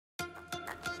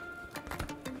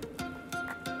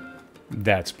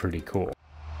That's pretty cool.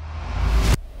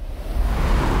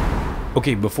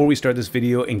 Okay, before we start this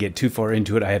video and get too far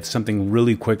into it, I have something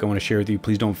really quick I want to share with you.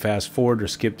 Please don't fast forward or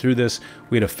skip through this.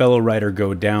 We had a fellow rider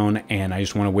go down, and I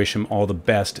just want to wish him all the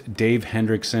best. Dave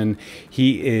HENRIKSON,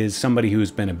 he is somebody who's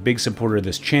been a big supporter of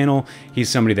this channel. He's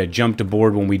somebody that jumped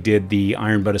aboard when we did the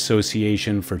Iron Butt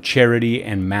Association for charity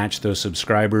and matched those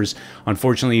subscribers.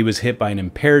 Unfortunately, he was hit by an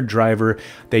impaired driver.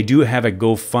 They do have a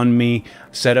GoFundMe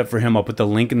set up for him. I'll put the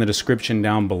link in the description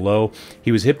down below.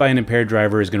 He was hit by an impaired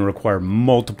driver, is going to require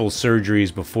multiple surgeries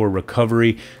before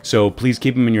recovery, so please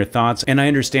keep him in your thoughts. And I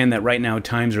understand that right now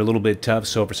times are a little bit tough,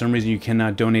 so if for some reason you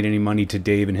cannot donate any money to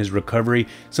Dave in his recovery,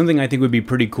 something I think would be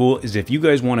pretty cool is if you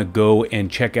guys want to go and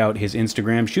check out his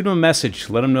Instagram, shoot him a message,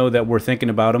 let him know that we're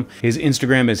thinking about him. His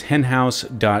Instagram is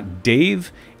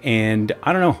henhouse.dave, and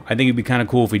I don't know, I think it'd be kind of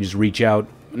cool if we just reach out.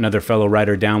 Another fellow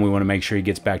rider down, we want to make sure he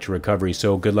gets back to recovery,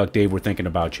 so good luck, Dave, we're thinking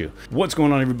about you. What's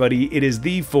going on, everybody? It is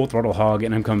the Full Throttle Hog,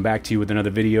 and I'm coming back to you with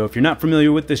another video. If you're not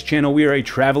familiar with this channel, we are a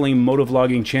traveling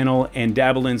motovlogging channel and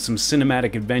dabble in some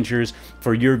cinematic adventures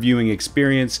for your viewing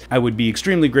experience. I would be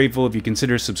extremely grateful if you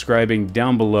consider subscribing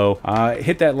down below.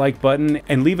 Hit that like button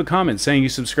and leave a comment saying you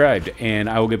subscribed, and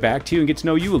I will get back to you and get to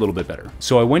know you a little bit better.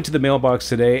 So I went to the mailbox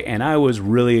today, and I was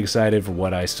really excited for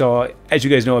what I saw. As you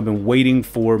guys know, I've been waiting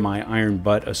for my Iron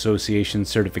Butt Association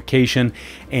certification,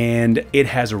 and it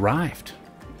has arrived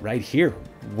right here.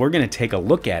 We're going to take a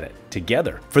look at it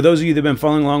together. For those of you that have been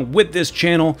following along with this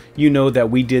channel, you know that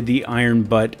we did the Iron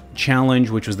Butt Challenge,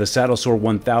 which was the Saddle Sore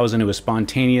 1000. It was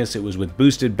spontaneous. It was with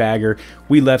boosted bagger.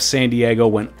 We left San Diego,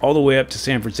 went all the way up to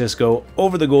San Francisco,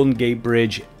 over the Golden Gate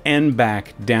Bridge, and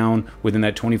back down within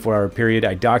that 24-hour period.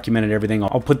 I documented everything.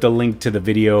 I'll put the link to the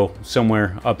video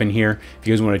somewhere up in here if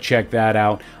you guys want to check that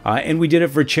out. And we did it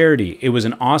for charity. It was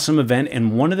an awesome event,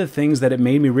 and one of the things that it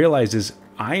made me realize is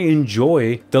I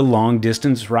enjoy the long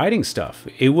distance riding stuff.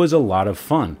 It was a lot of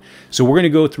fun. So we're going to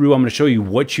go through, I'm going to show you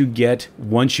what you get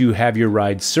once you have your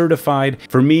ride certified.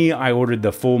 For me, I ordered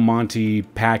the full Monty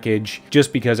package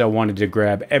just because I wanted to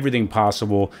grab everything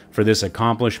possible for this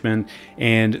accomplishment.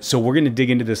 And so we're going to dig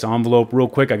into this envelope real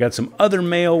quick. I got some other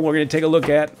mail we're going to take a look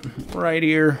at right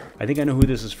here. I think I know who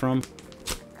this is from.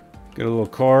 Got a little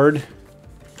card.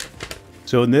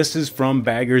 So this is from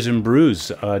Baggers and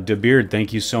Brews. DeBeard,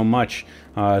 thank you so much.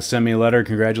 Send me a letter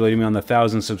congratulating me on the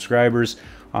 1,000 subscribers.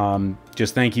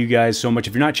 Just thank you guys so much.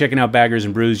 If you're not checking out Baggers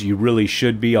and Brews, you really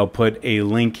should be. I'll put a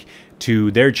link to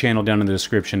their channel down in the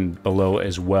description below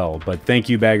as well. But thank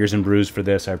you, Baggers and Brews, for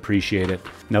this. I appreciate it.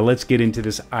 Now let's get into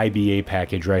this IBA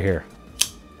package right here.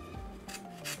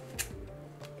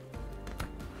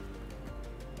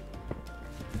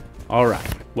 All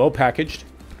right, well packaged.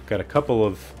 Got a couple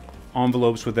of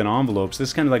envelopes within envelopes.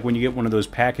 This is kind of like when you get one of those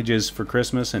packages for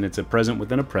Christmas and it's a present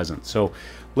within a present. So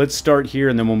let's start here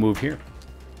and then we'll move here.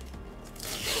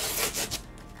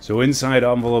 So inside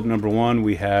envelope number 1,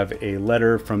 we have a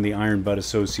letter from the Iron Butt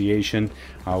Association.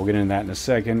 We'll get into that in a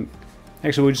second.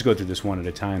 Actually, we'll just go through this one at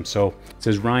a time. So it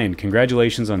says, Ryan,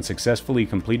 congratulations on successfully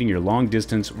completing your long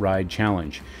distance ride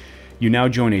challenge. You now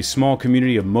join a small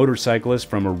community of motorcyclists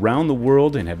from around the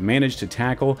world and have managed to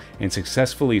tackle and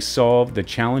successfully solve the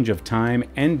challenge of time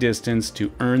and distance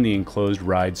to earn the enclosed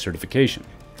ride certification.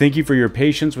 Thank you for your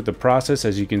patience with the process.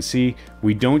 As you can see,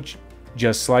 we don't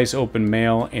just slice open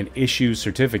mail and issue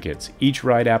certificates. Each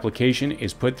ride application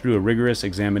is put through a rigorous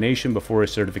examination before a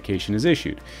certification is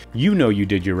issued. You know you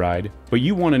did your ride, but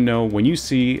you want to know when you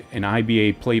see an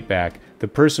IBA plate back, the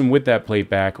person with that plate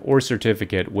back or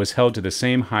certificate was held to the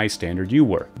same high standard you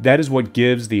were. That is what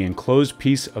gives the enclosed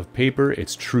piece of paper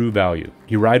its true value.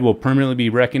 Your ride will permanently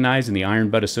be recognized in the Iron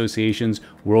Butt Association's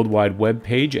worldwide web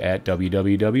page at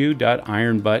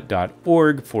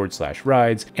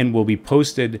www.ironbutt.org/rides and will be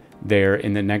posted there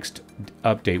in the next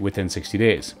update within 60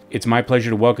 days. It's my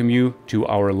pleasure to welcome you to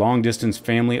our long distance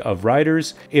family of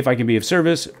riders. If I can be of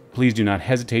service, please do not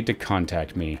hesitate to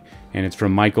contact me. And it's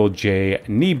from Michael J.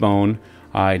 Kneebone,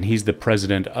 and he's the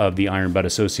president of the Iron Butt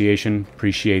Association.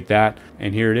 Appreciate that.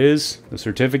 And here it is, the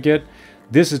certificate.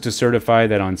 This is to certify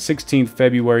that on 16th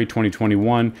February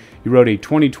 2021, you rode a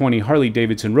 2020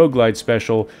 Harley-Davidson Road Glide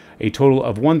Special, a total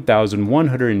of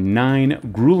 1,109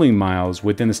 grueling miles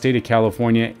within the state of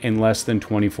California in less than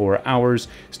 24 hours,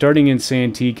 starting in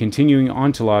Santee, continuing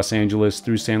on to Los Angeles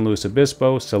through San Luis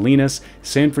Obispo, Salinas,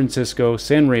 San Francisco,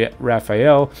 San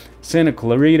Rafael, Santa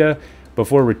Clarita,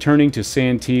 before returning to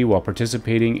Santee while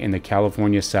participating in the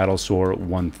California Saddle Sore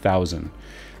 1000.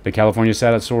 The California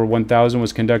Saddle Sore 1000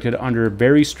 was conducted under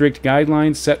very strict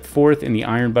guidelines set forth in the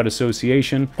Iron Butt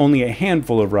Association. Only a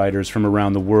handful of riders from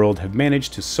around the world have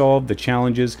managed to solve the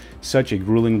challenges such a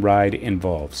grueling ride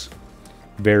involves.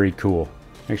 Very cool.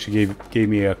 Actually gave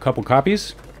me a couple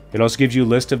copies. It also gives you a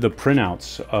list of the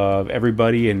printouts of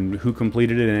everybody and who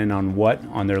completed it and on what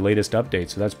on their latest update.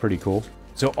 So that's pretty cool.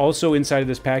 So also inside of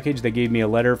this package, they gave me a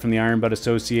letter from the Iron Butt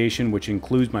Association, which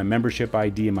includes my membership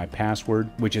ID and my password,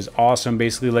 which is awesome.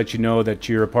 Basically let you know that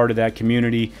you're a part of that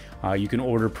community. You can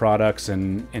order products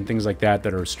and things like that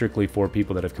that are strictly for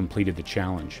people that have completed the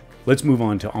challenge. Let's move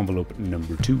on to envelope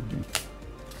number 2.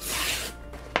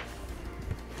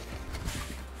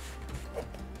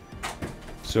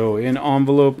 So in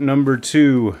envelope number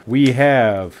 2, we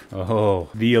have,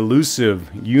 the elusive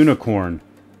unicorn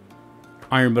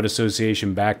Iron Butt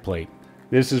Association backplate.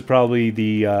 This is probably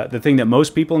the thing that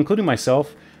most people, including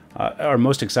myself, are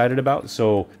most excited about.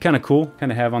 So kind of cool,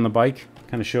 kind of have on the bike.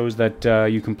 Kind of shows that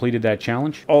you completed that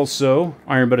challenge. Also,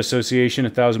 Iron Butt Association,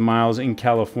 1,000 miles in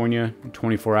California,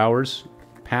 24 hours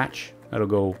patch. That'll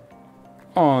go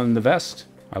on the vest.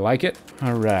 I like it.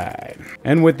 All right.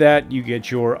 And with that, you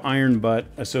get your Iron Butt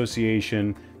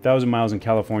Association 1,000 miles in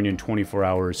California in 24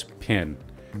 hours pin.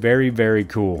 Very, very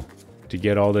cool to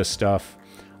get all this stuff.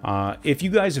 If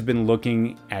you guys have been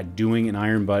looking at doing an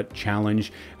Iron Butt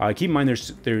challenge, keep in mind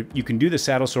you can do the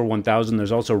Saddle Sore 1000.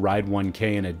 There's also Ride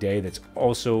 1K in a day. That's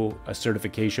also a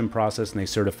certification process, and they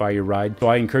certify your ride. So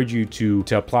I encourage you to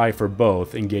apply for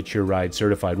both and get your ride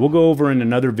certified. We'll go over in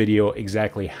another video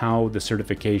exactly how the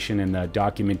certification and the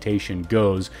documentation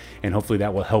goes, and hopefully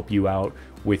that will help you out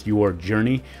with your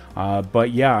journey.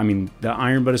 But yeah, I mean, the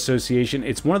Iron Butt Association,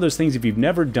 it's one of those things, if you've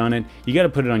never done it, you got to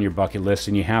put it on your bucket list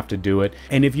and you have to do it.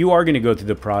 And if you are going to go through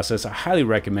the process, I highly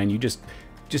recommend you just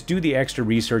do the extra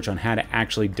research on how to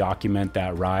actually document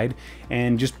that ride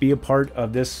and just be a part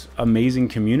of this amazing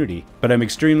community. But I'm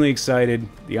extremely excited.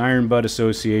 The Iron Butt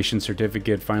Association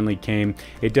certificate finally came.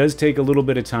 It does take a little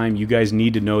bit of time. You guys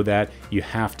need to know that. You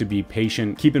have to be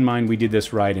patient. Keep in mind, we did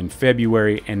this ride in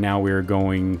February and now we're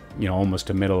going, you know, almost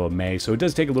to middle of May. So it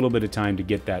does take a little bit of time to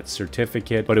get that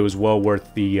certificate, but it was well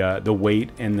worth the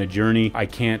wait and the journey. I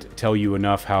can't tell you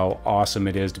enough how awesome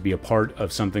it is to be a part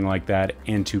of something like that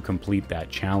and to complete that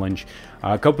challenge.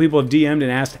 A couple people have DM'd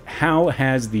and asked, how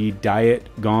has the diet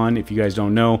gone? If you guys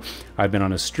don't know, I've been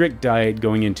on a strict diet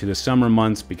going into the summer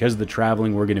months because of the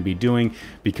traveling we're going to be doing,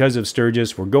 because of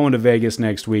Sturgis. We're going to Vegas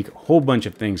next week, a whole bunch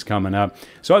of things coming up.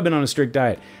 So I've been on a strict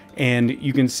diet. And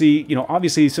you can see, you know,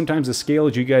 obviously sometimes the scale,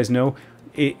 as you guys know,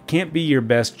 it can't be your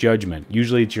best judgment.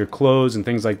 Usually it's your clothes and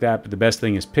things like that, but the best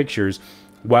thing is pictures.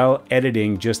 While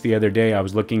editing just the other day, I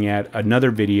was looking at another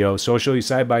video, so I'll show you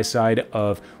side by side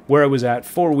of where I was at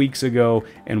 4 weeks ago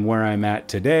and where I'm at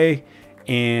today.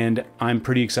 And I'm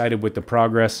pretty excited with the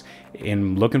progress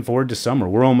and looking forward to summer.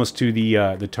 We're almost to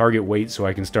the target weight, so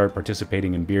I can start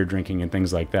participating in beer drinking and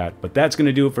things like that. But that's going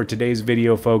to do it for today's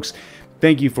video, folks.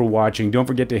 Thank you for watching. Don't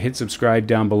forget to hit subscribe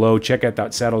down below. Check out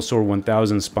that Saddle Sore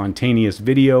 1000 spontaneous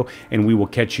video, and we will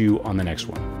catch you on the next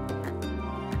one.